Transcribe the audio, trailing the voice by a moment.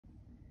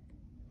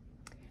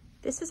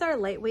This is our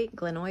lightweight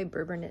Glenoit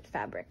Berber knit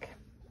fabric,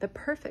 the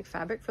perfect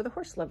fabric for the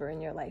horse lover in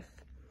your life.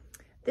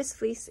 This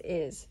fleece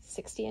is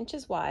 60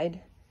 inches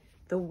wide.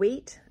 The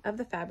weight of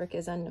the fabric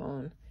is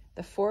unknown.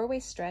 The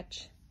four-way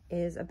stretch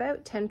is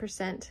about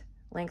 10%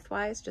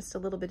 lengthwise, just a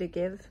little bit of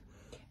give.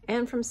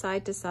 And from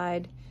side to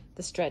side,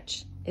 the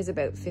stretch is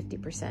about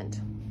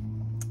 50%.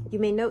 You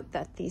may note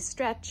that the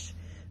stretch,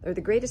 or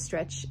the greatest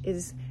stretch,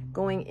 is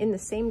going in the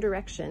same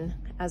direction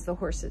as the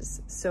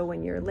horses. So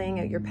when you're laying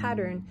out your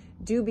pattern,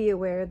 do be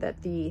aware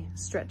that the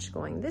stretch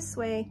going this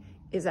way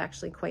is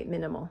actually quite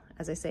minimal,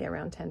 as I say,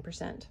 around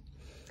 10%.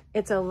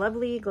 It's a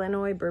lovely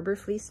Glenoit Berber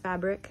fleece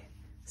fabric,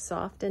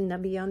 soft and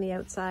nubby on the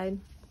outside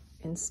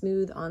and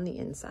smooth on the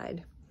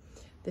inside.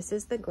 This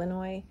is the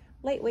Glenoit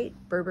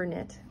lightweight Berber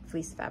knit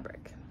fleece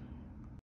fabric.